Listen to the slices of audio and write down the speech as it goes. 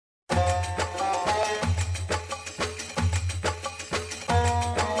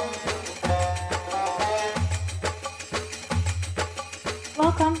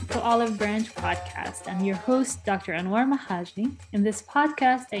Olive Branch podcast. I'm your host, Dr. Anwar Mahaji. In this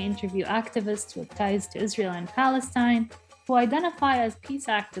podcast, I interview activists with ties to Israel and Palestine who identify as peace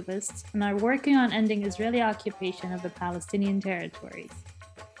activists and are working on ending Israeli occupation of the Palestinian territories.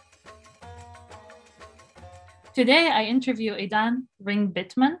 Today, I interview Eidan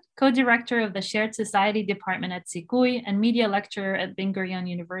Ring-Bittman, co-director of the Shared Society Department at Sikui and media lecturer at Ben Gurion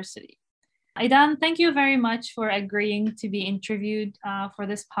University. Eidan, thank you very much for agreeing to be interviewed for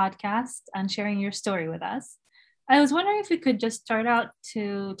this podcast and sharing your story with us. I was wondering if we could just start out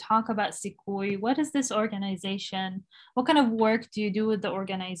to talk about Sikui. What is this organization? What kind of work do you do with the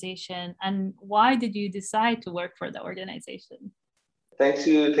organization? And why did you decide to work for the organization? Thank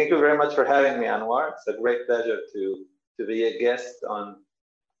you very much for having me, Anwar. It's a great pleasure to be a guest on,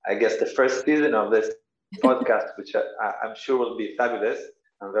 I guess, the first season of this podcast, which I'm sure will be fabulous.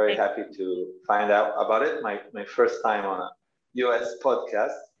 I'm very happy to find out about it. My first time on a US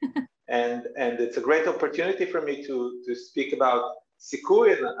podcast. and it's a great opportunity for me to speak about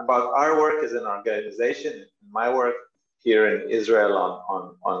Sikui and about our work as an organization, my work here in Israel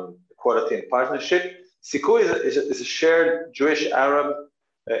on equality and partnership. Sikui is a shared Jewish-Arab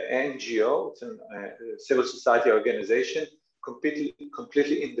NGO. It's a civil society organization, completely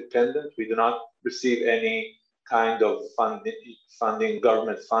independent. We do not receive any kind of funding,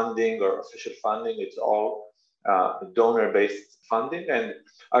 government funding or official funding. It's all donor-based funding. And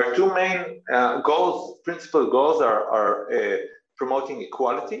our two main principal goals are promoting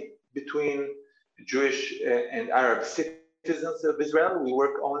equality between Jewish and Arab citizens of Israel. We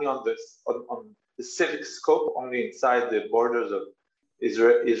work only on the civic scope, only inside the borders of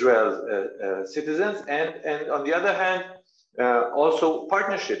Israel's citizens. And on the other hand, also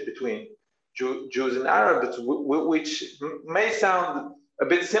partnership between Jews and Arabs, which may sound a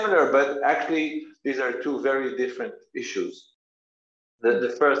bit similar, but actually these are two very different issues.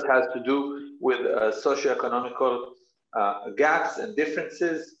 The first has to do with socioeconomical gaps and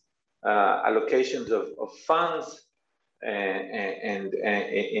differences, allocations of funds, and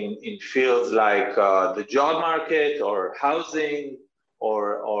in fields like the job market or housing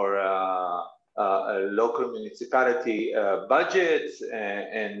or local municipality budgets,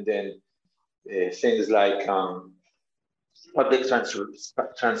 and then things like public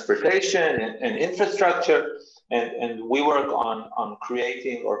transportation and infrastructure, and we work on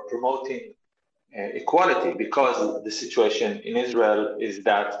creating or promoting equality, because the situation in Israel is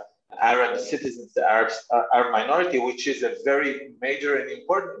that Arab citizens, the Arab minority, which is a very major and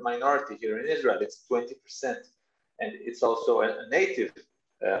important minority here in Israel, it's 20%, and it's also a native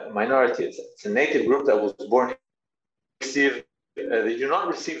minority. It's a native group that was born here. They do not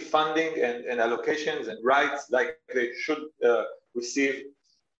receive funding and allocations and rights like they should receive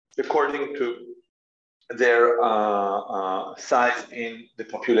according to their size in the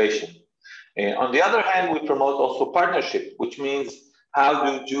population. On the other hand, we promote also partnership, which means how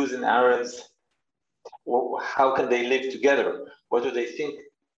do Jews and Arabs, how can they live together? What do they think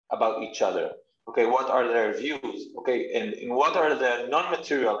about each other? Okay, what are their views? Okay, and what are the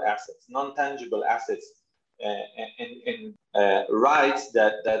non-material assets, non-tangible assets and rights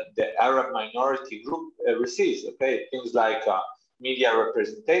that the Arab minority group receives? Okay, things like media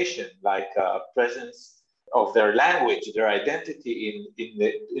representation, like presence of their language, their identity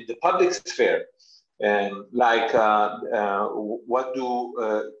in the public sphere, and like what do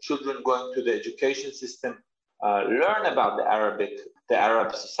children going to the education system learn about the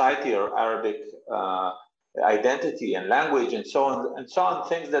Arab society or Arabic identity and language, and so on,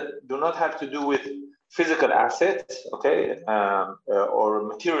 things that do not have to do with physical assets, okay, or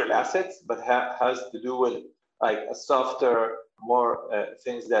material assets, but has to do with like a softer, more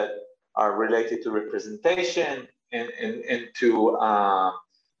things that are related to representation and to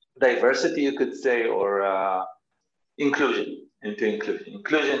diversity, you could say, or inclusion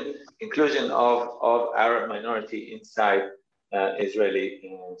of Arab minority inside Israeli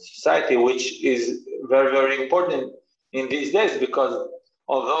society, which is very, very important in these days, because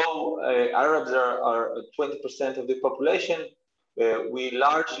although Arabs are 20% of the population, we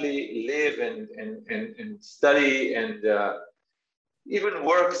largely live and study and even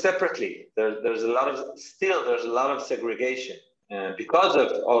work separately. There's a lot of segregation because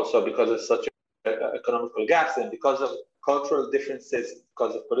of such economical gaps, and because of cultural differences,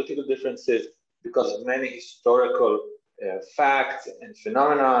 because of political differences, because of many historical facts and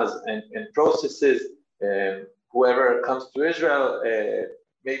phenomena and processes. Whoever comes to Israel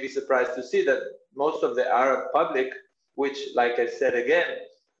may be surprised to see that most of the Arab public, which, like I said again,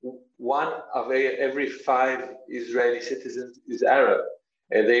 one of every 5 Israeli citizens is Arab.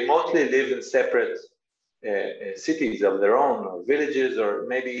 They mostly live in separate cities of their own, or villages, or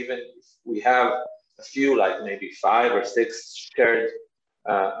maybe even we have a few, like maybe 5 or 6 shared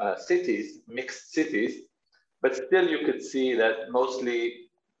cities, mixed cities, but still you could see that mostly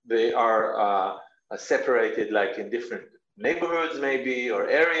they are separated, like in different neighborhoods maybe, or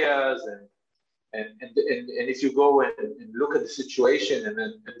areas, and if you go and look at the situation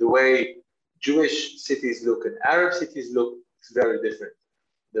and the way Jewish cities look and Arab cities look, it's very different.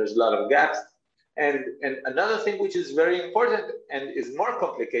 There's a lot of gaps. And another thing which is very important and is more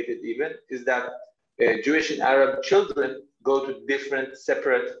complicated even is that Jewish and Arab children go to different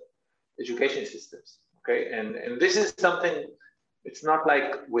separate education systems. Okay, and this is something. It's not like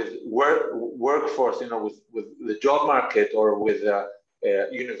with workforce, with the job market, or with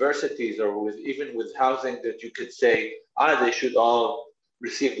universities, or even with housing, that you could say, they should all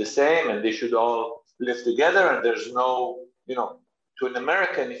receive the same and they should all live together, and there's no, to an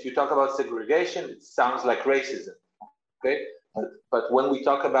American, if you talk about segregation, it sounds like racism. Okay, but when we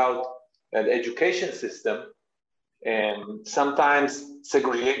talk about an education system, and sometimes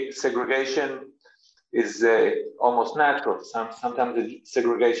segregation is almost natural. Sometimes the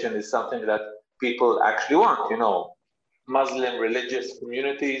segregation is something that people actually want. Muslim religious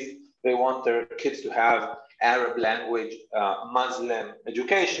communities, they want their kids to have Arab language, Muslim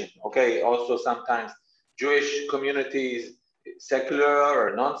education. Okay, also sometimes Jewish communities, secular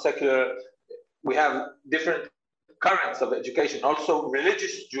or non-secular, we have different currents of education. Also,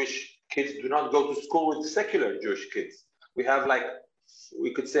 religious Jewish kids do not go to school with secular Jewish kids. We have, like,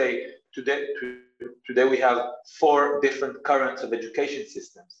 we could say today we have 4 different currents of education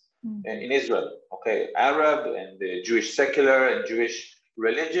systems in Israel. Okay, Arab and the Jewish secular and Jewish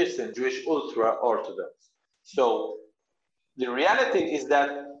religious and Jewish ultra-Orthodox. So the reality is that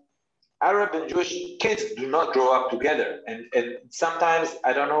Arab and Jewish kids do not grow up together. And sometimes,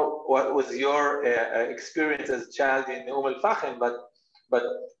 I don't know what was your experience as a child in Al-Fahim, but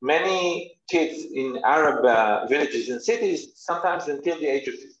many kids in Arab villages and cities, sometimes until the age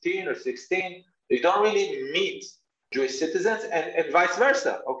of 15 or 16, they don't really meet Jewish citizens, and vice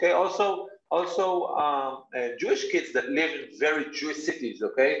versa. Okay, also Jewish kids that live in very Jewish cities.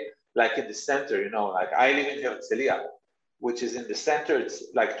 Okay, like in the center, like I live in Herzliya, which is in the center. It's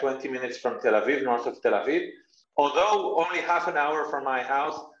like 20 minutes from Tel Aviv, north of Tel Aviv. Although only half an hour from my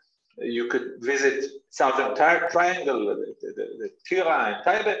house, you could visit Southern Triangle, the Tira and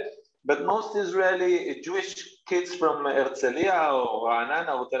Taibe, but most Israeli Jewish kids from Herzliya or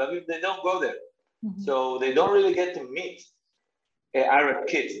Ra'anana or Tel Aviv, they don't go there. Mm-hmm. So they don't really get to meet Arab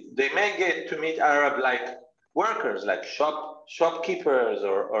kids. They may get to meet Arab, like, workers, like shopkeepers,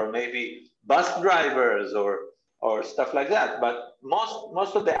 or maybe bus drivers, or stuff like that. But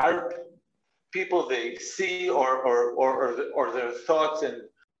most of the Arab people they see, or their thoughts and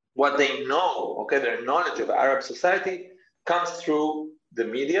what they know, okay, their knowledge of Arab society comes through the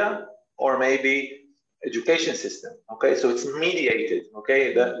media or maybe education system. Okay, so it's mediated.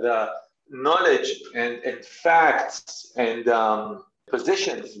 Okay, the knowledge and facts and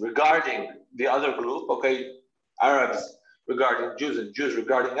positions regarding the other group, okay, Arabs regarding Jews and Jews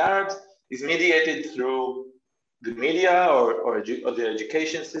regarding Arabs, is mediated through the media or the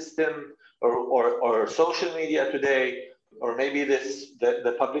education system or social media today, or maybe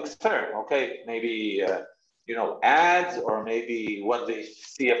the public sphere. Okay, maybe ads, or maybe what they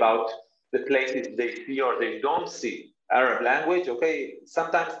see about the places they see or they don't see Arab language. Okay,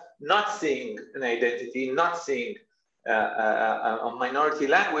 sometimes not seeing an identity, not seeing a minority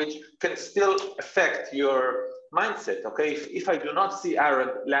language can still affect your mindset. Okay, if I do not see Arab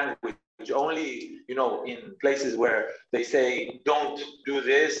language only, in places where they say don't do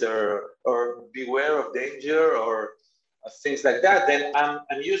this or beware of danger or things like that, then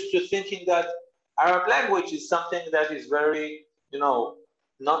I'm used to thinking that Arab language is something that is very,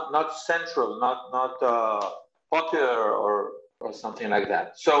 not central, not popular or something like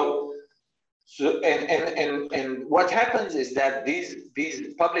that. So and what happens is that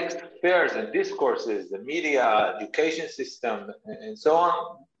these public spheres and discourses, the media, education system, and so on,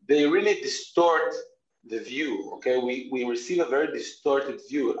 they really distort the view. Okay, we receive a very distorted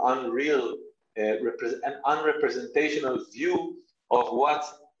view, unreal, an unrepresentational view of what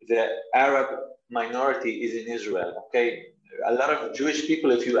the Arab minority is in Israel. Okay, a lot of Jewish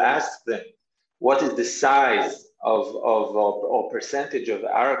people, if you ask them what is the size or percentage of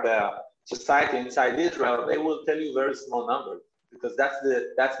Arab society inside Israel, they will tell you very small numbers, because that's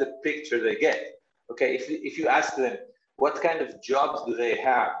the picture they get. Okay, if you ask them what kind of jobs do they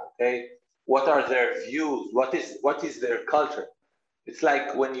have, okay, what are their views, what is their culture, it's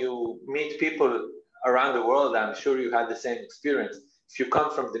like when you meet people around the world, I'm sure you had the same experience. If you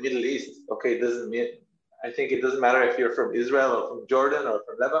come from the Middle East, okay, it doesn't mean, I think it doesn't matter if you're from Israel or from Jordan or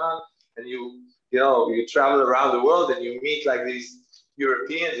from Lebanon, and you travel around the world and you meet like these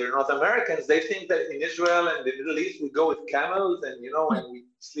Europeans or North Americans. They think that in Israel and the Middle East we go with camels and and we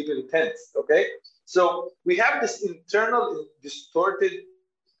sleep in tents. Okay, so we have this internal distorted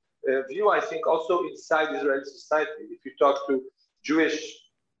view, I think, also inside Israeli society. If you talk to Jewish,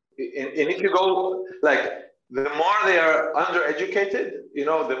 and if you go like, the more they are undereducated,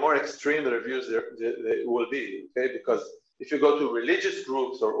 the more extreme the reviews they will be. Okay, because if you go to religious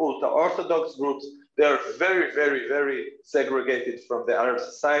groups or ultra-Orthodox groups, they are very, very, very segregated from the Arab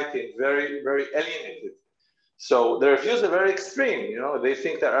society and very, very alienated. So the reviews are very extreme. They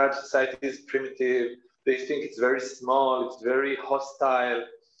think that Arab society is primitive. They think it's very small. It's very hostile.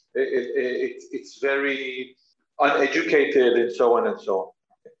 It's very uneducated, and so on and so on.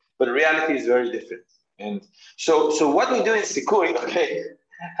 But reality is very different. And so what we do in Sikui, okay,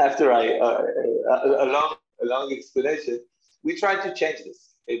 after a long explanation, we try to change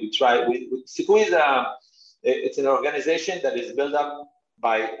this. Okay? Sikui is it's an organization that is built up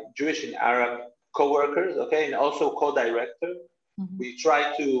by Jewish and Arab co-workers, okay, and also co-director. Mm-hmm. We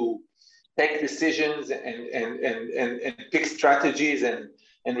try to take decisions and pick strategies and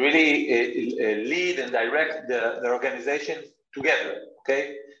really lead and direct the organization together,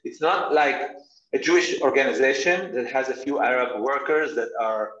 okay? It's not like a Jewish organization that has a few Arab workers that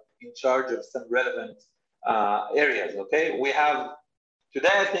are in charge of some relevant areas, okay?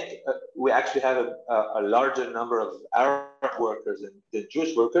 Today, I think we actually have a larger number of Arab workers than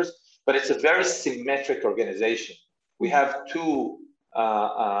Jewish workers, but it's a very symmetric organization. We have two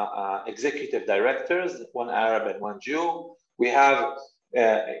executive directors, one Arab and one Jew. We have,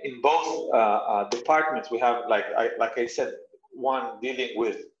 in both departments, we have, like I said, one dealing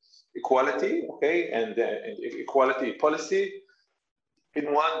with equality, okay, and equality policy,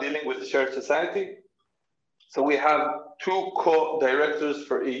 in one dealing with shared society. So we have two co-directors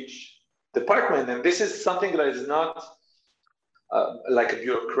for each department, and this is something that is not like a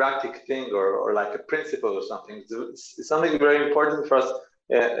bureaucratic thing or like a principle or something. It's something very important for us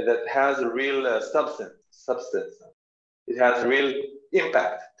that has a real substance. It has real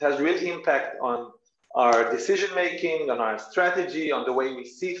impact. It has real impact on our decision-making, on our strategy, on the way we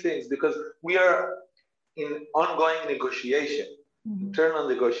see things, because we are in ongoing negotiation, internal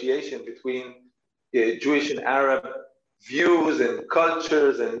negotiation between Jewish and Arab views and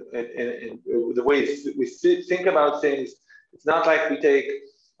cultures and the way we think about things. It's not like we take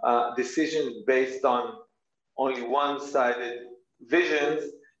decisions based on only one-sided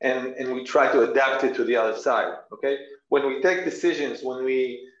visions and we try to adapt it to the other side, okay? When we take decisions, when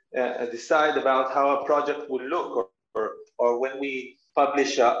we decide about how a project will look, or when we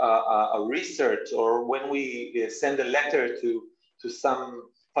publish a research, or when we send a letter to some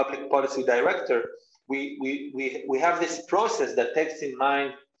public policy director, we have this process that takes in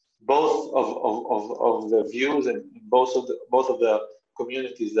mind both of the views and both of the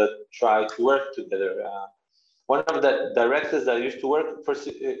communities that try to work together. One of the directors that used to work for,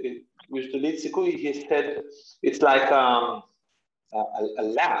 used to lead Sikui, he said it's like a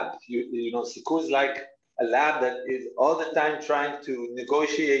lab. Sikui is like a lab that is all the time trying to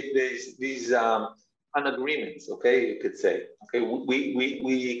negotiate these agreements, okay, you could say. Okay,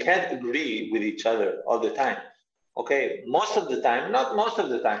 we can't agree with each other all the time. Okay, most of the time, not most of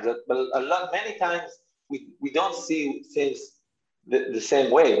the time, but many times we don't see things the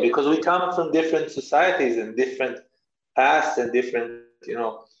same way, because we come from different societies and different pasts and different,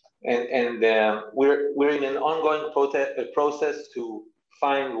 and we're in an ongoing process to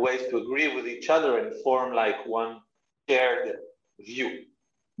find ways to agree with each other and form like one shared view.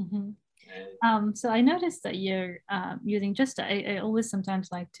 Mm-hmm. So I noticed that you're using I always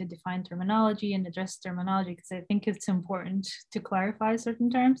sometimes like to define terminology and address terminology because I think it's important to clarify certain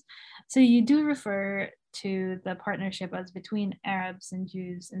terms. So you do refer to the partnership as between Arabs and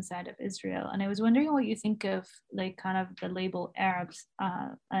Jews inside of Israel. And I was wondering what you think of like kind of the label Arabs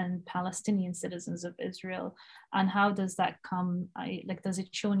and Palestinian citizens of Israel, and how does that come, does it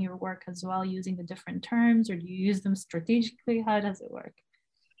show in your work as well using the different terms, or do you use them strategically? How does it work?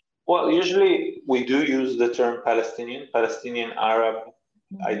 Well, usually we do use the term Palestinian Arab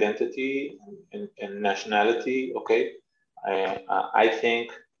identity and nationality, okay? I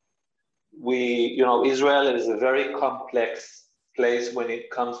think Israel is a very complex place when it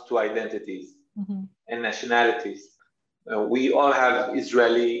comes to identities and nationalities. We all have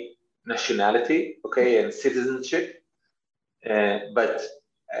Israeli nationality, okay, and citizenship, but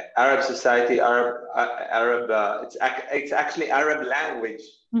Arab society, it's actually Arab language,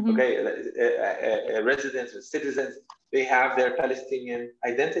 okay, residents or citizens they have their Palestinian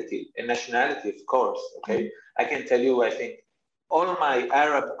identity and nationality, of course. Okay, I can tell you, I think all my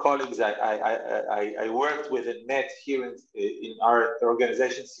Arab colleagues I worked with and met here in our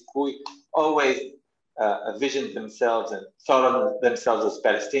organization, Sikui, always visioned themselves and thought of themselves as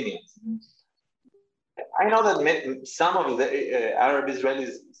Palestinians. I know that some of the Arab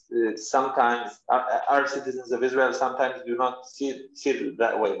Israelis sometimes, Arab citizens of Israel sometimes do not see it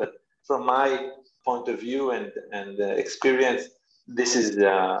that way. But from my point of view and experience, this is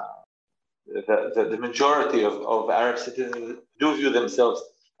the majority of Arab citizens do view themselves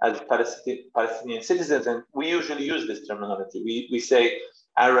as Palestinian citizens, and we usually use this terminology. We say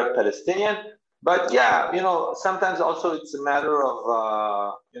Arab Palestinian, but yeah, sometimes also it's a matter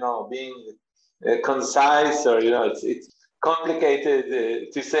of being concise, or it's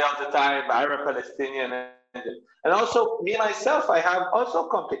complicated to say all the time Arab Palestinian, and also me myself, I have also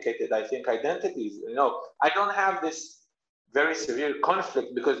complicated, I think, identities. I don't have this very severe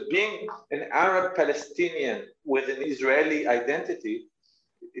conflict, because being an Arab Palestinian with an Israeli identity,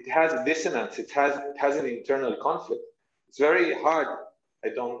 it has dissonance. It has an internal conflict. It's very hard. I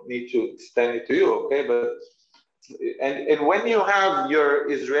don't need to explain it to you, okay? But and when you have your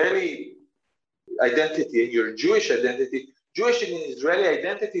Israeli identity and your Jewish identity, Jewish and Israeli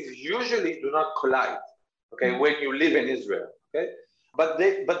identities usually do not collide, okay, when you live in Israel, okay? But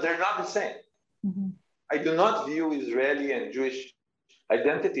they're not the same. Mm-hmm. I do not view Israeli and Jewish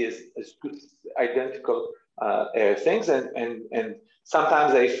identity as two identical things, and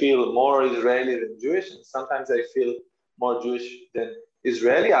sometimes I feel more Israeli than Jewish, and sometimes I feel more Jewish than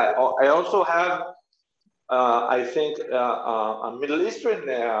Israeli. I also have, I think, a Middle Eastern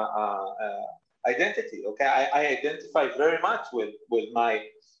identity. Okay, I identify very much with my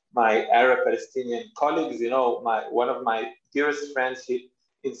Arab Palestinian colleagues. One of my dearest friends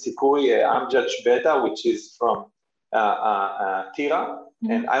in Sikui, Amjad Shbeta, which is from Tira,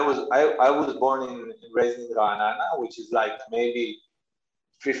 mm-hmm. And I was born and raised in Ra'anana, which is like maybe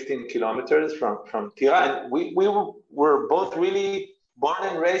 15 kilometers from Tira, and we were both really born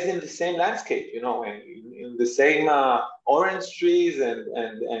and raised in the same landscape, and in the same orange trees, and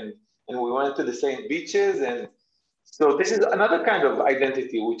we went to the same beaches, and so this is another kind of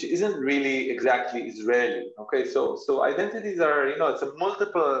identity which isn't really exactly Israeli. Okay, so identities are, it's a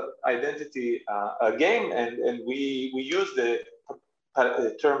multiple identity game, and we use the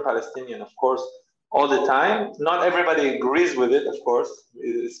term Palestinian, of course, all the time. Not everybody agrees with it, of course,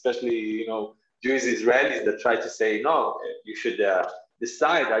 especially Jewish Israelis that try to say, no, you should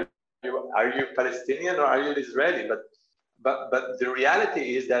decide, are you Palestinian or are you Israeli? But the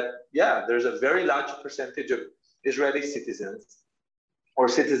reality is that, yeah, there's a very large percentage of Israeli citizens or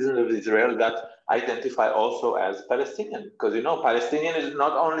citizens of Israel that identify also as Palestinian, because Palestinian is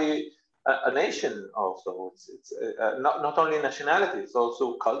not only a nation, also it's not only nationality, it's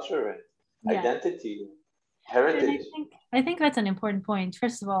also culture and identity, heritage. I think that's an important point.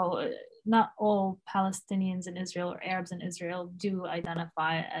 First of all, not all Palestinians in Israel or Arabs in Israel do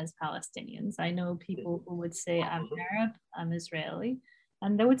identify as Palestinians. I know people who would say, I'm Arab, I'm Israeli,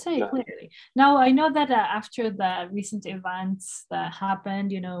 and they would say it clearly. Now, I know that after the recent events that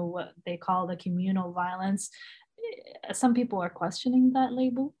happened, what they call the communal violence, some people are questioning that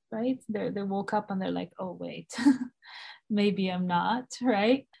label, right? They woke up and they're like, oh, wait, maybe I'm not,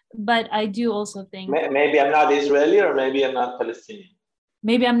 right? But I do also think... Maybe I'm not Israeli, or maybe I'm not Palestinian.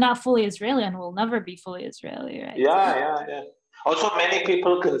 Maybe I'm not fully Israeli and will never be fully Israeli, right? Yeah. Also, many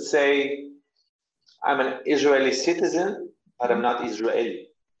people can say, I'm an Israeli citizen, but I'm not Israeli.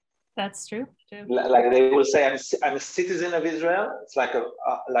 That's true. Like they will say, I'm a citizen of Israel. It's like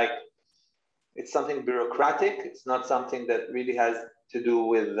it's something bureaucratic. It's not something that really has to do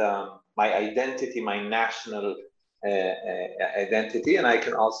with my identity, my national identity, and I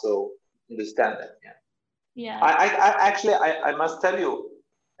can also understand that. Yeah. I must tell you,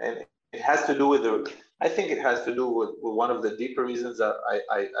 and it has to do with I think it has to do with one of the deeper reasons that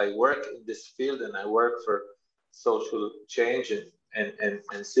I work in this field, and I work for social change and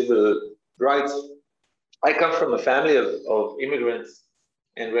civil rights. I come from a family of immigrants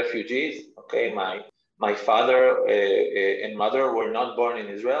and refugees. Okay, my father and mother were not born in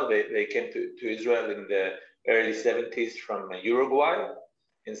Israel. They came to Israel in the early 70s from Uruguay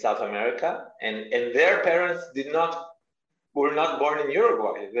in South America, and their parents were not born in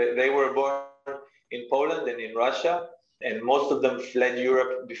Uruguay. They were born in Poland and in Russia, and most of them fled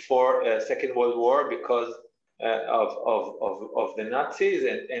Europe before Second World War because of the Nazis,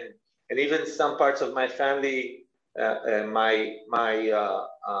 and even some parts of my family. My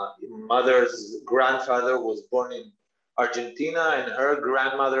mother's grandfather was born in Argentina, and her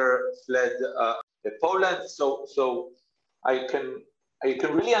grandmother fled Poland. So I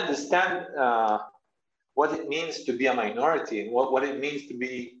can really understand what it means to be a minority and what it means to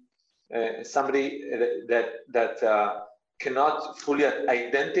be somebody that cannot fully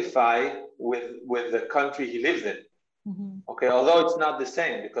identify with the country he lives in. Mm-hmm. Okay, although it's not the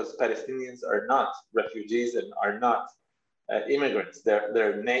same, because Palestinians are not refugees and are not immigrants.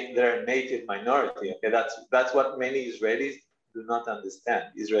 They're a native minority. Okay, that's what many Israelis do not understand.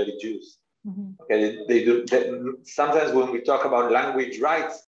 Israeli Jews. Mm-hmm. Okay, they do. Sometimes when we talk about language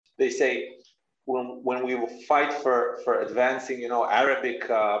rights, they say when we fight for advancing, Arabic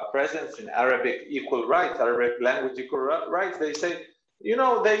presence and Arabic equal rights, Arabic language equal rights, they say,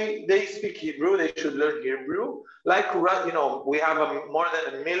 they speak Hebrew, they should learn Hebrew. Like, we have more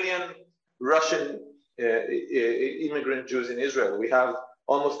than 1 million Russian immigrant Jews in Israel. We have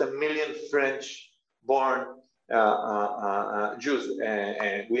almost 1 million French-born Jews,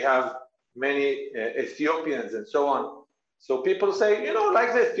 and we have many Ethiopians and so on. So people say,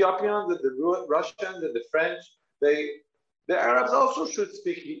 like the Ethiopians, the Russians, and the French, the Arabs also should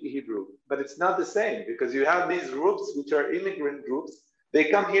speak Hebrew, but it's not the same, because you have these groups which are immigrant groups. They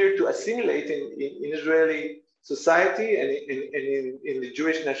come here to assimilate in Israeli society and in the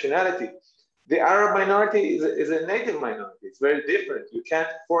Jewish nationality. The Arab minority is a native minority. It's very different. You can't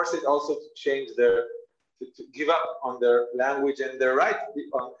force it also to change to give up on their language and their right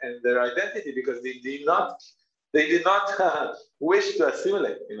and their identity, because they did not wish to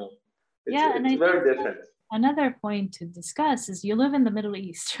assimilate. It's very different. Another point to discuss is you live in the Middle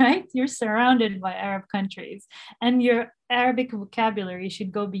East, right? You're surrounded by Arab countries, and your Arabic vocabulary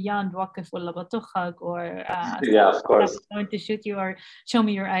should go beyond waqif wala batukhak or yeah, of course, I'm going to shoot you or show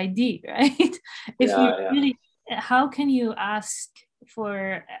me your ID, right? Really, how can you ask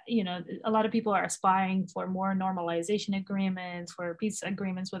for, a lot of people are aspiring for more normalization agreements, for peace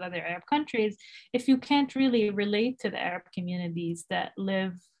agreements with other Arab countries, if you can't really relate to the Arab communities that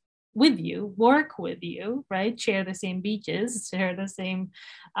live with you, work with you, right? Share the same beaches, share the same,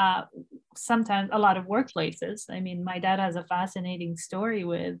 sometimes a lot of workplaces. I mean, my dad has a fascinating story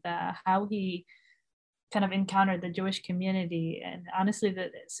with how he kind of encountered the Jewish community. And honestly,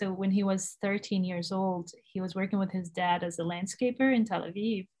 so when he was 13 years old, he was working with his dad as a landscaper in Tel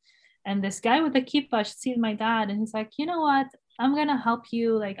Aviv. And this guy with the kippah sees my dad and he's like, you know what? I'm going to help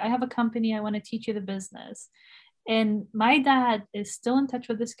you. Like, I have a company. I want to teach you the business. And my dad is still in touch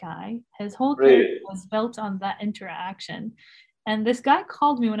with this guy. His whole career was built on that interaction. And this guy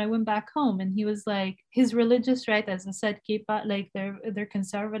called me when I went back home, and he was like, his religious right, as I said, kippah, like they're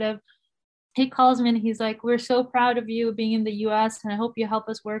conservative. He calls me and he's like, we're so proud of you being in the US, and I hope you help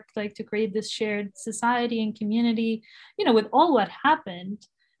us work like to create this shared society and community. With all what happened,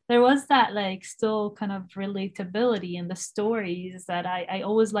 there was that like still kind of relatability in the stories that I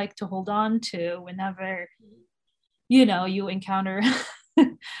always like to hold on to whenever you encounter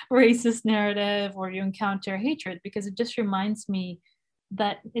racist narrative or you encounter hatred, because it just reminds me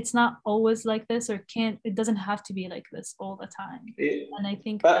that it's not always like this, or it doesn't have to be like this all the time. And I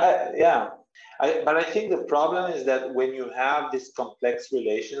think but I think the problem is that when you have these complex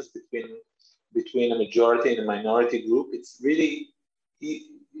relations between a majority and a minority group, it's really,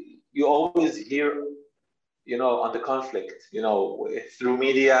 you always hear on the conflict through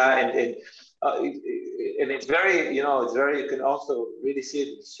media and it's very, you can also really see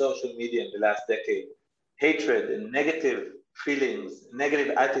it in social media in the last decade. Hatred and negative feelings, negative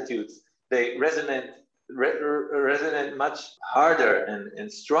attitudes, they resonate much harder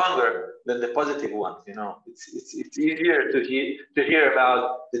and stronger than the positive ones. It's easier to hear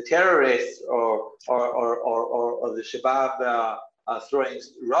about the terrorists or the Shabab throwing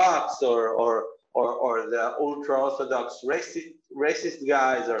rocks or the ultra-Orthodox racist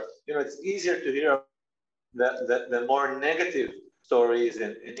guys, or it's easier to hear the more negative stories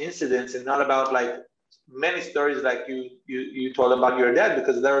and incidents, and not about like many stories like you told about your dad,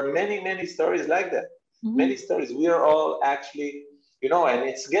 because there are many stories like that. Mm-hmm. Many stories. We are all actually, and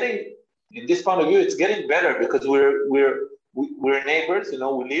it's getting, in this point of view, it's getting better because we're neighbors. We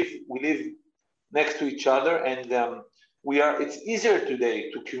live next to each other, and it's easier today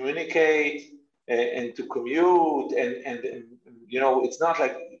to communicate and to commute, and it's not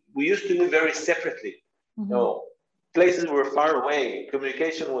like we used to live very separately. Mm-hmm. Places were far away,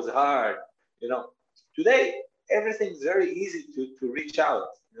 communication was hard. Today everything's very easy to reach out.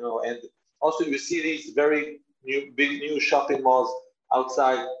 And also you see these very big new shopping malls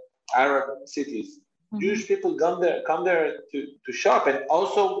outside Arab cities. Mm-hmm. Jewish people come there to shop, and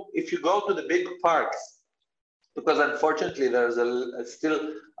also if you go to the big parks, because unfortunately there's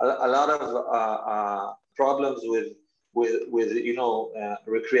still a lot of problems with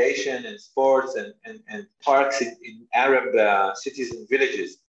recreation and sports and parks in Arab cities and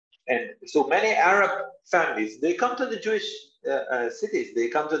villages. And so many Arab families, they come to the Jewish cities, they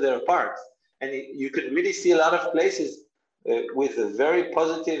come to their parks, and you can really see a lot of places with a very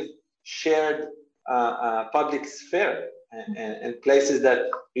positive shared public sphere, and places that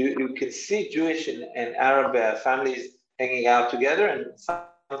you can see Jewish and Arab families hanging out together and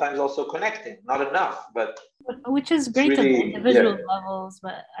sometimes also connecting. Not enough, but which is great really, on individual levels.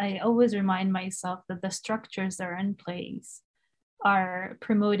 But I always remind myself that the structures that are in place are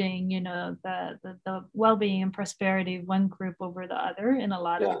promoting, the well-being and prosperity of one group over the other in a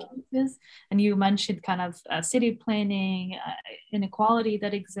lot of cases. And you mentioned kind of city planning, inequality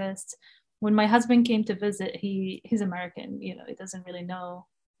that exists. When my husband came to visit, he's American, he doesn't really know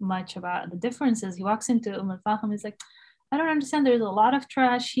much about the differences. He walks into Al-Fahim, he's like, I don't understand, there's a lot of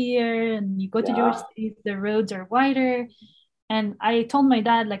trash here, and you go to Jewish cities, the roads are wider. And I told my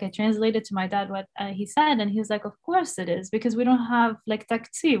dad, I translated to my dad what he said, and he was like, of course it is, because we don't have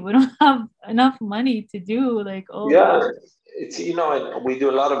taqsir, we don't have enough money to do it's and we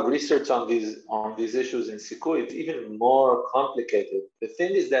do a lot of research on these issues in Sikui. It's even more complicated. The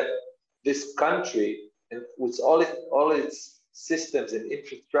thing is that this country, and with all its systems and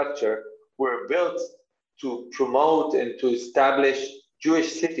infrastructure, were built to promote and to establish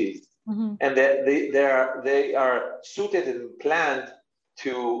Jewish cities. Mm-hmm. And they are suited and planned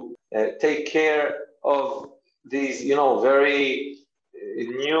to take care of these, very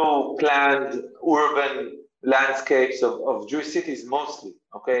new planned urban landscapes of Jewish cities mostly.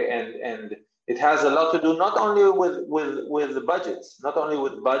 Okay, and it has a lot to do not only with the budgets,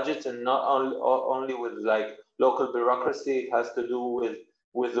 and not only with local bureaucracy. It has to do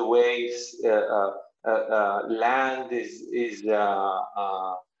with the ways land is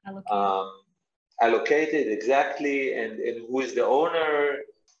allocated exactly, and who is the owner,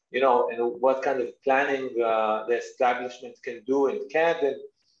 and what kind of planning the establishment can do and can't. And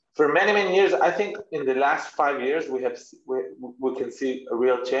for many years, I think in the last 5 years, we can see a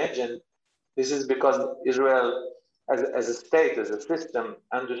real change, and this is because Israel, as a state, as a system,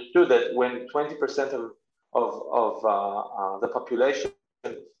 understood that when 20% of the population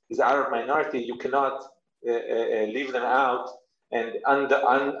is Arab minority, you cannot leave them out and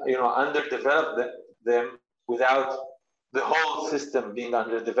underdevelop them without the whole system being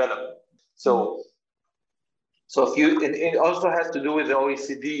underdeveloped. So it also has to do with the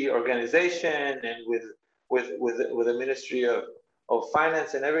OECD organization and with the Ministry of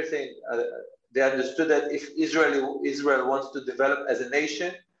Finance and everything. They understood that if Israel wants to develop as a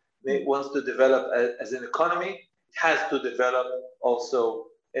nation, it wants to develop as an economy, it has to develop also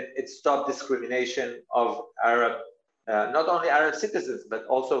and stop discrimination of Arab, not only Arab citizens, but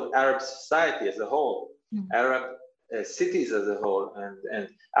also Arab society as a whole, Arab cities as a whole, and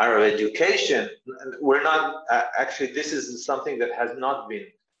Arab education. We're not, actually, this is something that has not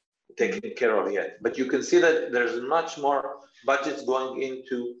been taken care of yet. But you can see that there's much more budgets going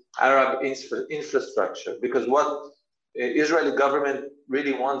into Arab infrastructure, because what Israeli government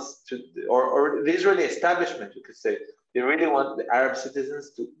really wants to, or the Israeli establishment, you could say, they really want the Arab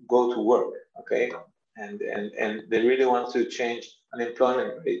citizens to go to work, okay? And they really want to change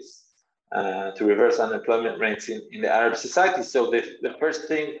unemployment rates, to reverse unemployment rates in the Arab society. So the first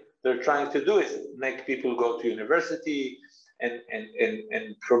thing they're trying to do is make people go to university and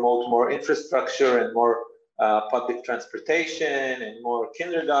promote more infrastructure and more public transportation and more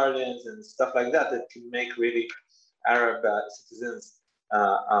kindergartens and stuff like that can make really Arab citizens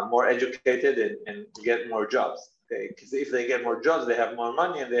more educated and get more jobs. Because if they get more jobs, they have more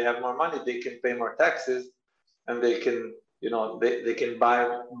money, and they have more money, they can pay more taxes, and they can, they can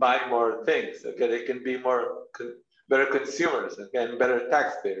buy more things. Okay, they can be better consumers, okay, and better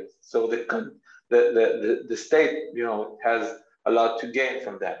taxpayers. So the state, has a lot to gain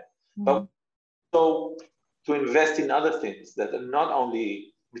from that. Mm-hmm. But so to invest in other things that are not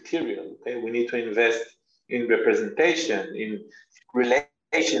only material. Okay, we need to invest in representation, in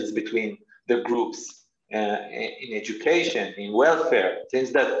relations between the groups. In education, in welfare,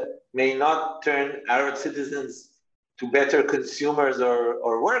 things that may not turn Arab citizens to better consumers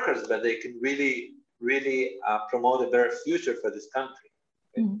or workers, but they can really promote a better future for this country.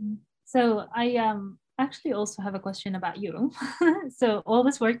 Okay? Mm-hmm. So I actually also have a question about you. So all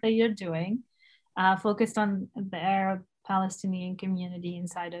this work that you're doing, focused on the Arab Palestinian community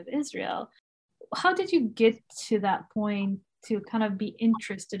inside of Israel, how did you get to that point to kind of be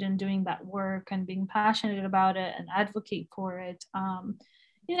interested in doing that work and being passionate about it and advocate for it?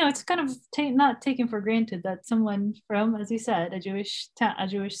 it's kind of not taken for granted that someone from, as you said, a Jewish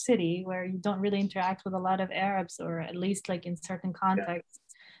city where you don't really interact with a lot of Arabs, or at least like in certain contexts.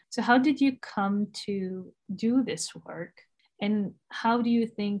 So how did you come to do this work? And how do you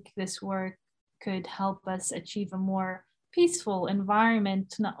think this work could help us achieve a more peaceful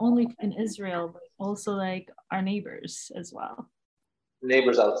environment, not only in Israel, but also like our neighbors as well?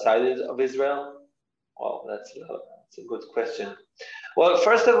 Neighbors outside of Israel? Well, that's a good question. Well,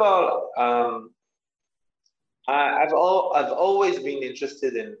 first of all, I've always been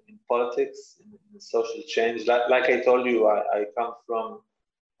interested in politics, in social change. Like I told you, I come from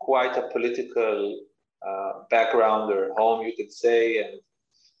quite a political background or home, you could say, and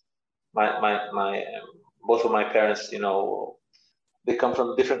my both of my parents, they come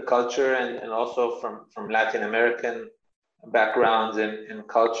from different culture and also from Latin American backgrounds and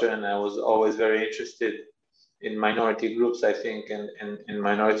culture, and I was always very interested in minority groups, I think, and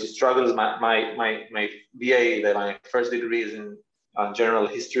minority struggles. My BA, my first degree is in general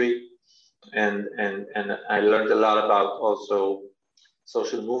history, and I learned a lot about also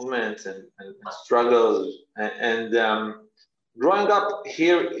social movements and struggles. And growing up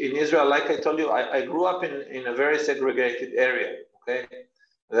here in Israel, like I told you, I grew up in a very segregated area. Okay,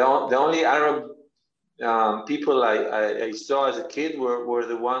 the only Arab people I saw as a kid were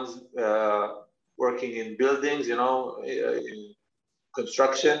the ones working in buildings, in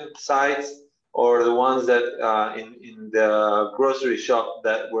construction sites, or the ones that in the grocery shop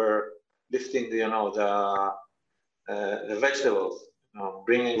that were lifting the vegetables,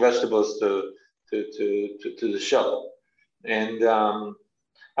 bringing vegetables to the shop. And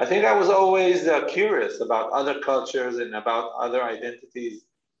I think I was always curious about other cultures and about other identities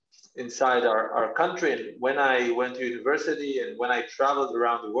inside our country. And when I went to university and when I traveled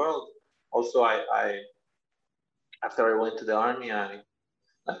around the world, also after I went to the army,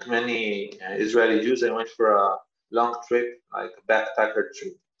 like many Israeli Jews, I went for a long trip, like a backpacker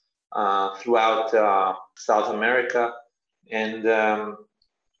trip throughout South America. And I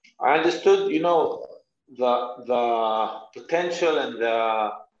understood, the potential and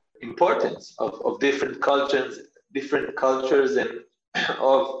the importance of different cultures and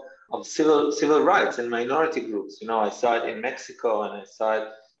of civil rights and minority groups. I saw it in Mexico and I saw it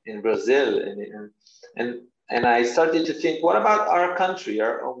in Brazil, and I started to think, what about our country?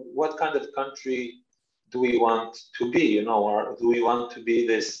 What kind of country do we want to be? Or do we want to be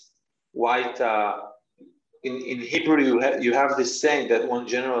this white? In Hebrew, you have this saying that one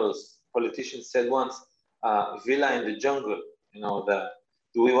politician said once, "Villa in the jungle."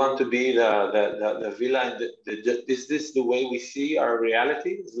 Do we want to be the villa is this the way we see our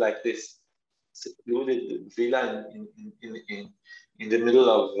reality? It's like this secluded villa in the middle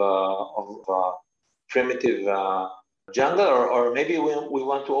of primitive jungle, or maybe we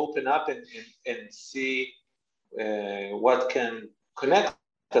want to open up and see what can connect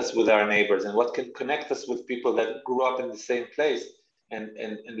us with our neighbors and what can connect us with people that grew up in the same place and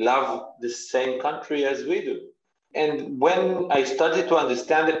love the same country as we do. And when I started to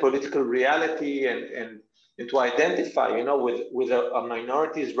understand the political reality and to identify, with a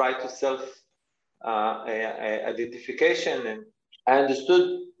minority's right to self identification, and I understood,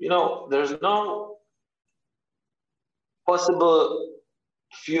 there's no possible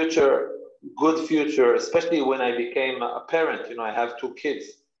good future, especially when I became a parent. I have 2 kids.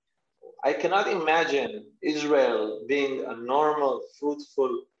 I cannot imagine Israel being a normal,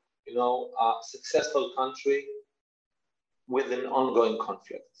 fruitful, successful country with an ongoing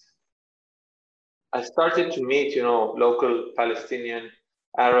conflict. I started to meet, local Palestinian,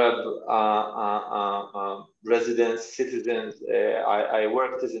 Arab residents, citizens. I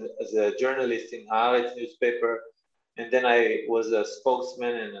worked as a journalist in Haaretz newspaper, and then I was a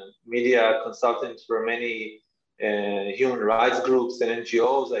spokesman and a media consultant for many human rights groups and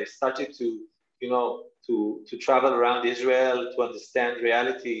NGOs. I started to travel around Israel, to understand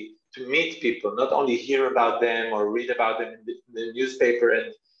reality, to meet people, not only hear about them or read about them in the newspaper. And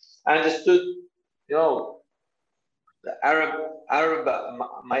I understood, the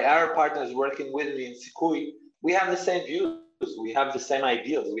my Arab partners working with me in Sikui, we have the same views, we have the same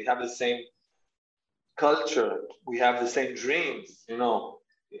ideals, we have the same culture, we have the same dreams.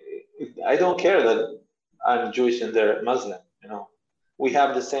 I don't care that I'm Jewish and they're Muslim. We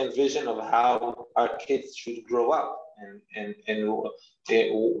have the same vision of how our kids should grow up and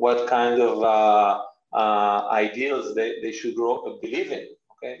what kind of ideals they should believe in.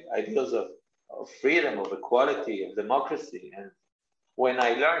 Okay, ideals of freedom, of equality, of democracy. And when I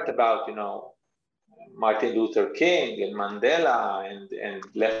learned about Martin Luther King and Mandela and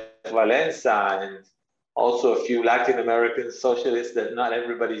Lech Walesa also a few Latin American socialists that not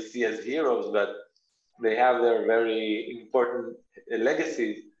everybody see as heroes, but they have their very important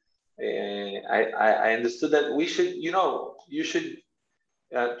legacies. I understood that we should, you should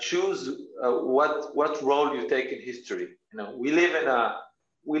choose what role you take in history. We live in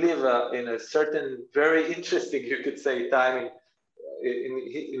a certain very interesting, you could say, time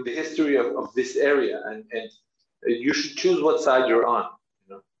in the history of this area, and you should choose what side you're on.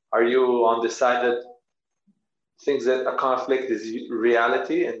 Are you on the side that thinks that a conflict is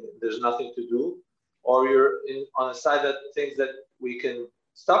reality and there's nothing to do, or you're on a side that thinks that we can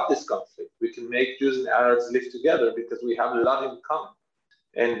stop this conflict, we can make Jews and Arabs live together because we have a lot in common.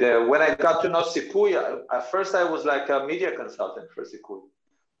 And when I got to know Sikui, at first I was like a media consultant for Sikui.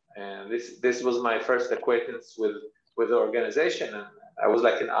 And this was my first acquaintance with the organization. And I was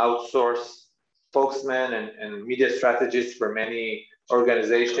like an outsourced spokesman and media strategist for many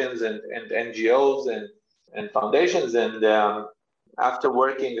organizations and NGOs and foundations. And after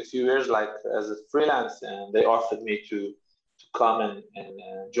working a few years like as a freelance, and they offered me to come and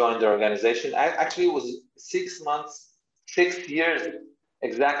join the organization. Actually, it was 6 months, 6 years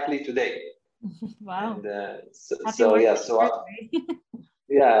exactly today. Wow. And,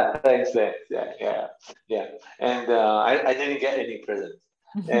 yeah, thanks. Yeah. And I didn't get any present.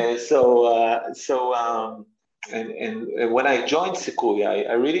 And when I joined Sikui,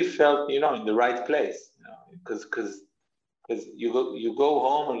 I really felt, in the right place, because you go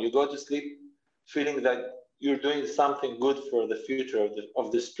home or you go to sleep feeling that you're doing something good for the future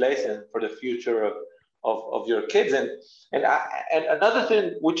of this place and for the future of your kids. And another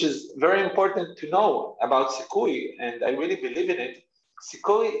thing which is very important to know about Sikui, and I really believe in it,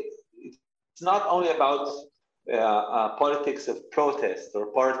 Sikui, it's not only about politics of protest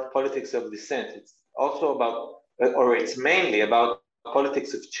or politics of dissent. It's also about, or it's mainly about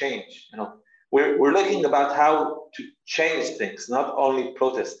politics of change. We're looking about how to change things, not only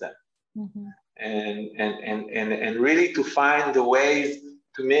protest them. Mm-hmm. And really to find the ways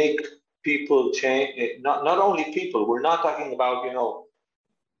to make people change, not only people. We're not talking about,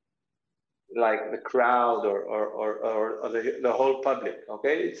 like the crowd or the whole public.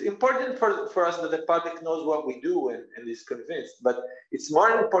 Okay, it's important for us that the public knows what we do and is convinced, but it's more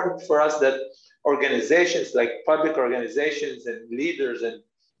important for us that organizations, like public organizations and leaders and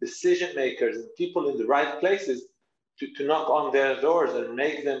decision makers and people in the right places, to knock on their doors and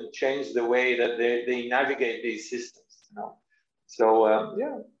make them change the way that they navigate these systems. So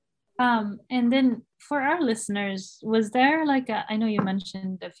yeah. And then for our listeners, was there I know you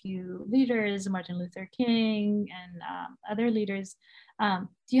mentioned a few leaders, Martin Luther King and other leaders. Do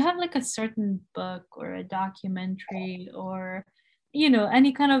you have a certain book or a documentary or,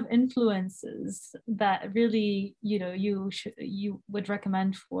 any kind of influences that really, you would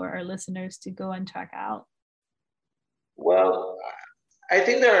recommend for our listeners to go and check out? Well, I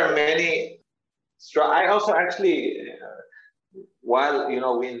think there are many. I also actually, while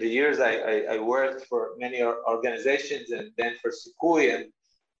in the years I worked for many organizations and then for Sikui,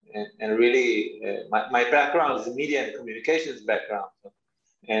 and really my background is media and communications background,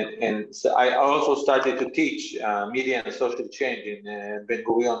 and so I also started to teach media and social change in Ben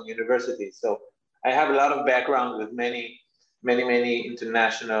Gurion University. So I have a lot of background with many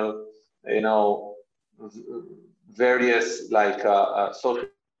international, various social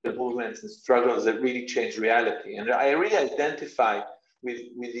movements and struggles that really change reality. And I really identify with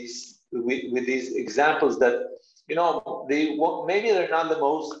these examples that, maybe they're not the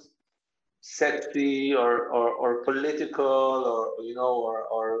most sexy or political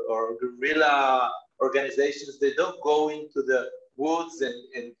or guerrilla organizations. They don't go into the woods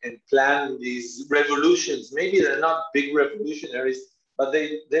and plan these revolutions. Maybe they're not big revolutionaries, but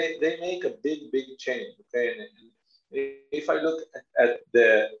they make a big change. Okay, and if I look at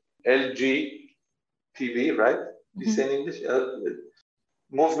the LGTB, right? Mm-hmm. You say in English,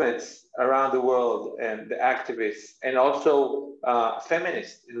 movements around the world, and the activists, and also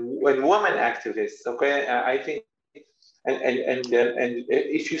feminists and women activists. Okay, I think, and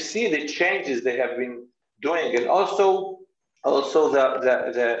if you see the changes they have been doing, and also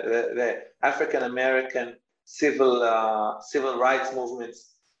the African American civil rights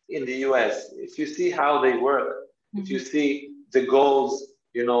movements in the U.S. If you see how they work, mm-hmm. if you see the goals,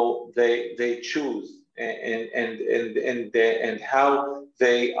 they choose, and how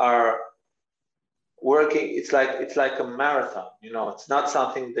they are working, it's like a marathon. It's not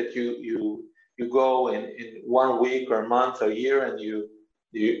something that you go in 1 week or a month or a year and you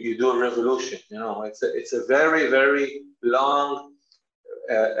do a revolution. It's a very long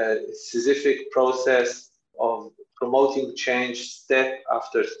Sisyphic process of promoting change step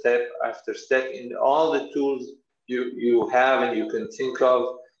after step after step in all the tools you have and you can think of.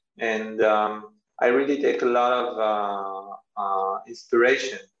 And I really take a lot of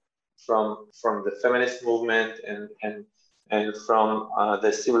inspiration from the feminist movement and from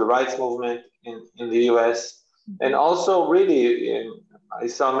the civil rights movement in the US. And also really, I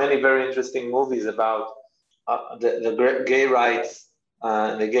saw many very interesting movies about the gay rights,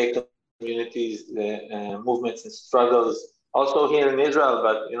 the gay communities, the movements and struggles, also here in Israel,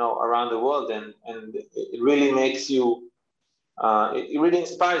 but around the world, and it really makes you, it really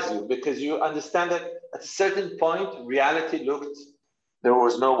inspires you because you understand that at a certain point, reality looked, there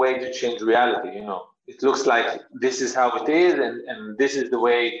was no way to change reality. It looks like this is how it is, and this is the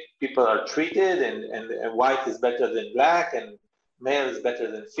way people are treated, and white is better than black, and male is better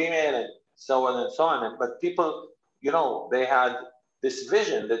than female, and so on and so on. But people, they had this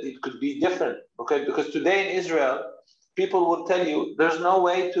vision that it could be different, okay? Because today in Israel, people will tell you there's no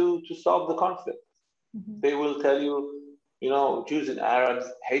way to solve the conflict. Mm-hmm. They will tell you, Jews and Arabs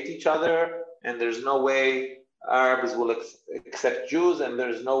hate each other, and there's no way Arabs will accept Jews, and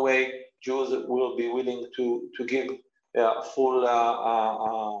there's no way Jews will be willing to give full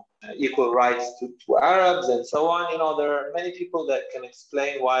equal rights to Arabs, and so on. There are many people that can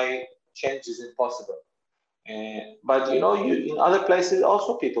explain why change is impossible. But in other places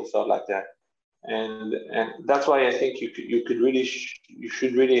also people felt like that, and that's why I think you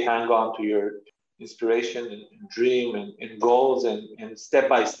should really hang on to your inspiration and dream and goals, and step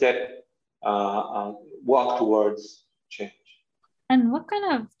by step walk towards change. And what kind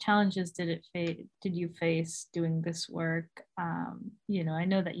of challenges did you face doing this work? I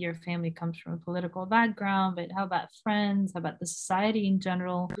know that your family comes from a political background, but how about friends? How about the society in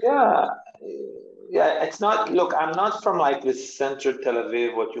general? Yeah, it's not, look, I'm not from like this center Tel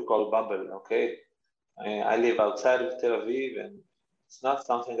Aviv, what you call bubble, okay? I live outside of Tel Aviv, and it's not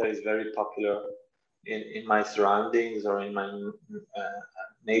something that is very popular in my surroundings or in my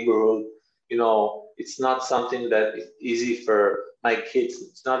neighborhood. It's not something that is easy for my kids.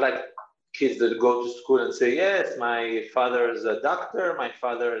 It's not like kids that go to school and say, yes, my father is a doctor, my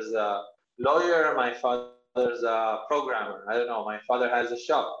father is a lawyer, my father's a programmer. I don't know, my father has a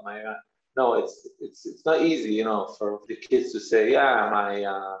shop. No, it's not easy, for the kids to say, yeah,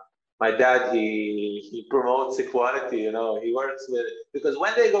 my dad, he promotes equality, he works with it. Because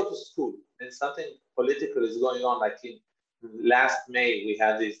when they go to school and something political is going on, like in last May, we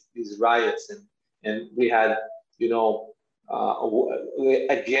had these riots, and we had,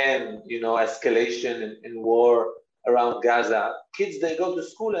 again, escalation and war around Gaza. Kids, they go to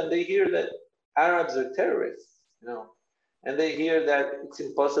school and they hear that Arabs are terrorists, and they hear that it's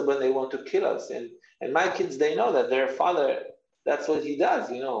impossible and they want to kill us. And my kids, they know that their father, that's what he does,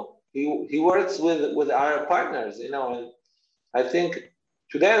 He works with Arab partners, and I think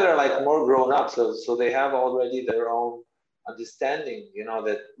today they're like more grown up, so they have already their own understanding,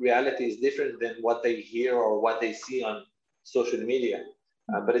 that reality is different than what they hear or what they see on social media.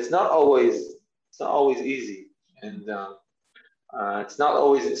 But it's not always easy, and it's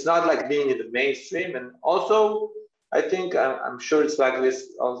not like being in the mainstream. And also, I think I'm sure it's like this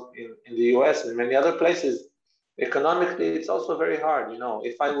in the US and many other places. Economically, it's also very hard.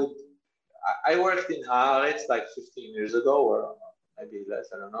 If I worked in Haaretz like 15 years ago, or maybe less,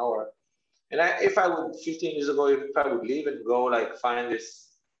 I don't know. If I would 15 years ago, if I would leave and go like find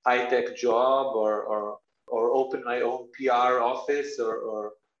this high-tech job or open my own PR office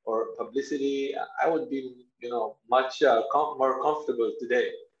or publicity, I would be much more comfortable today.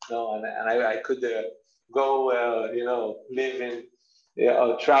 And I could go live in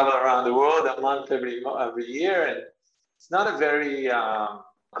travel around the world a month every year, and it's not a very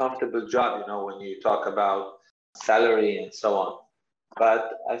comfortable job, when you talk about salary and so on.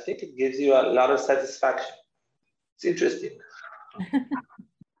 But I think it gives you a lot of satisfaction. It's interesting.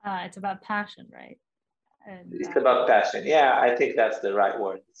 It's about passion, right? It's about passion. Yeah, I think that's the right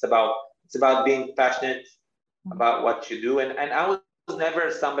word. It's about being passionate about what you do. And I was never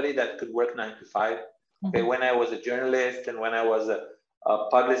somebody that could work 9 to 5. Okay, when I was a journalist and when I was a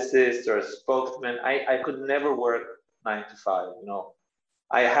publicist or a spokesman, I could never work 9 to 5.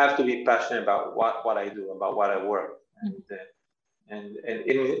 I have to be passionate about what I do, about what I work. And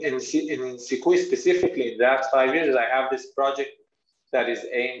in Sikui specifically, in the last 5 years, I have this project that is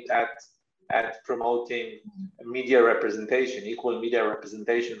aimed at promoting media representation, equal media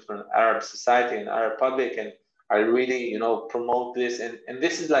representation for Arab society and Arab public. And I really, promote this. And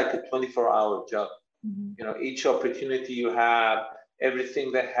this is like a 24-hour job. Each opportunity you have,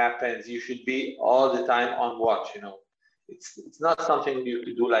 everything that happens, you should be all the time on watch. It's not something you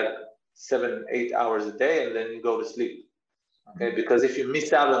could do like 7-8 hours a day and then go to sleep. Okay, because if you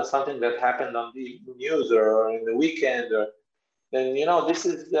miss out on something that happened on the news or in the weekend, or then this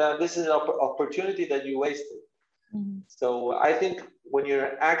is an opportunity that you wasted. Mm-hmm. So I think when you're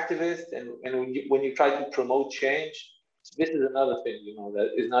an activist and when you try to promote change, this is another thing,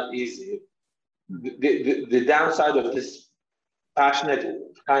 that is not easy. The downside of this passionate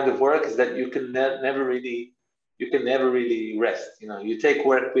kind of work is that you can never really rest. You take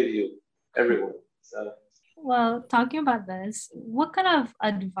work with you everywhere. So. Well, talking about this, what kind of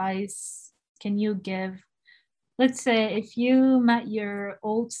advice can you give? Let's say if you met your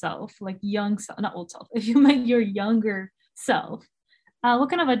old self, like young self, not old self, if you met your younger self, what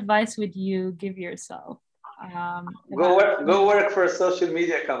kind of advice would you give yourself? Go work for a social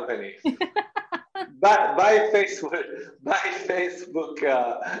media company. Buy Facebook,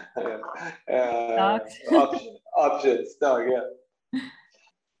 options. No, yeah.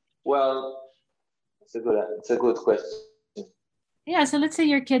 Well, it's a good question. Yeah, so let's say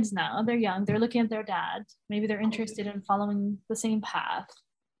your kids now, they're young, they're looking at their dad, maybe they're interested in following the same path,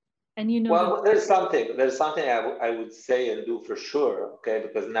 and Well, there's something I would say and do for sure, okay,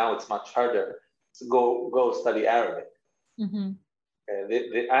 because now it's much harder. So go study Arabic. Mm-hmm.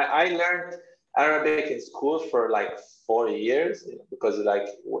 I learned Arabic in school for like 4 years, because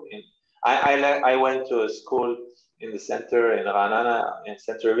I went to a school in the center in Ranana, in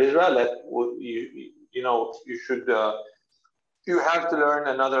center of Israel, that you have to learn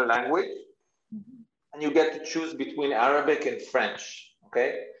another language, and you get to choose between Arabic and French.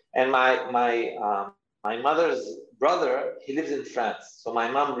 Okay, and my mother's brother, he lives in France, so my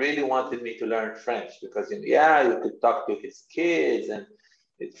mom really wanted me to learn French because you could talk to his kids, and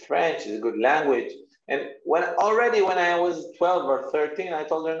French is a good language. And when I was 12 or 13, I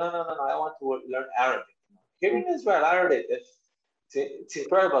told her, no, I want to learn Arabic. Here in Israel, Arabic, it's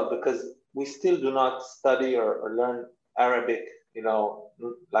incredible because we still do not study or learn Arabic,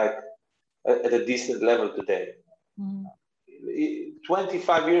 like at a decent level today.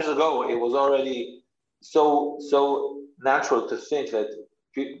 25 years ago, it was already so natural to think that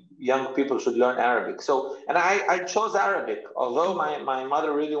young people should learn Arabic. So, and I chose Arabic, although my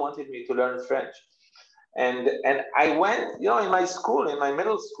mother really wanted me to learn French. And I went, in my school, in my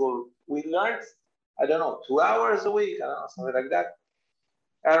middle school, we learned, I don't know, 2 hours a week, I don't know, something like that,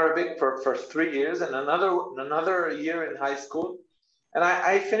 Arabic for 3 years, and another year in high school. And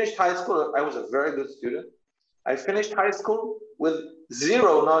I finished high school. I was a very good student. I finished high school with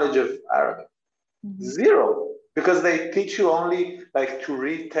zero knowledge of Arabic. Mm-hmm. Zero. Because they teach you only like to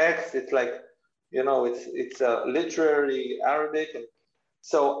read text. It's like, it's a literary Arabic. And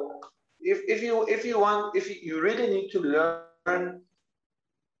so if you really need to learn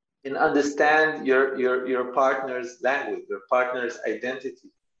and understand your partner's language, your partner's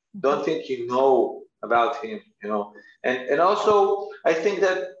identity. Don't think you know about him, And also, I think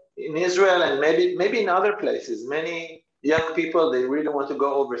that in Israel and maybe in other places, many young people, they really want to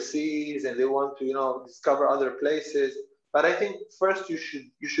go overseas and they want to, discover other places. But I think first you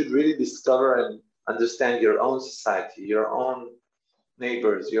should really discover and understand your own society, your own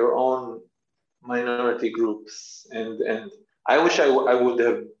neighbors, your own minority groups. And I wish I would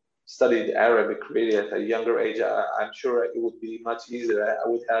have studied Arabic really at a younger age. I'm sure it would be much easier. I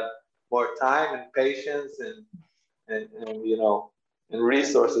would have more time and patience and and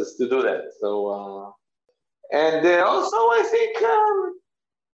resources to do that. So and also I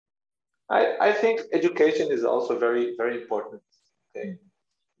think education is also very, very important. Okay,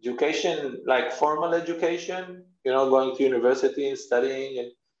 education, like formal education, going to university and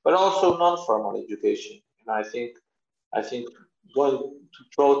studying, but also non-formal education. And I think going to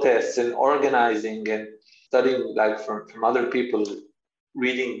protests and organizing and studying like from other people,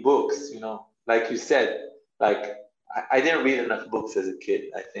 reading books, like you said, like I didn't read enough books as a kid.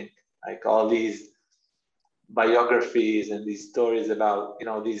 I think like all these biographies and these stories about,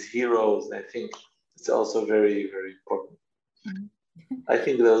 these heroes, I think it's also very, very important. Mm-hmm. I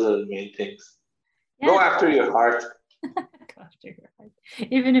think those are the main things. Yeah. Go after your heart. Go after your heart.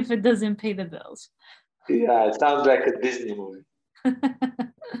 Even if it doesn't pay the bills. Yeah, it sounds like a Disney movie.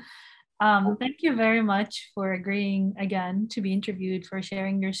 Thank you very much for agreeing again to be interviewed, for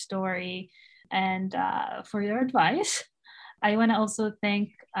sharing your story, and for your advice. I want to also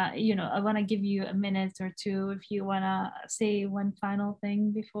thank, I want to give you a minute or two if you want to say one final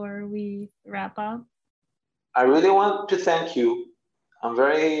thing before we wrap up. I really want to thank you. I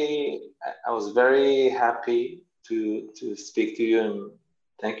was very happy to speak to you, and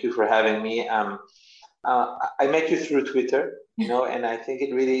thank you for having me. I met you through Twitter, and I think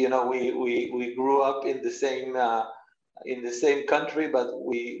it really, we grew up in the same in the same country, but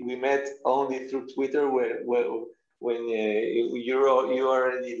we met only through Twitter, when you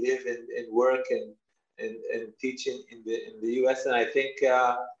already live and work and teach in the US. And I think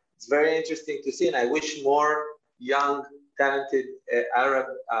it's very interesting to see, and I wish more young, talented Arab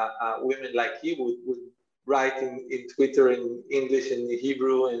women like you would write in Twitter in English and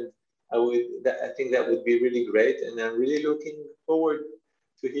Hebrew, and I think that would be really great. And I'm really looking forward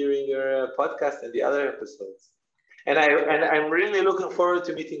to hearing your podcast and the other episodes. And I'm really looking forward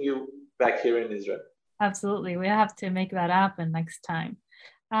to meeting you back here in Israel. Absolutely. We have to make that happen next time.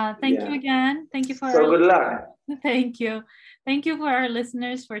 Thank you again. Thank you for good luck. Thank you. Thank you for our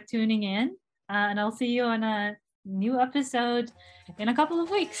listeners for tuning in. And I'll see you on a new episode in a couple of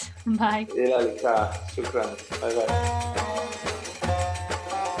weeks. Bye. Shukran. Bye-bye.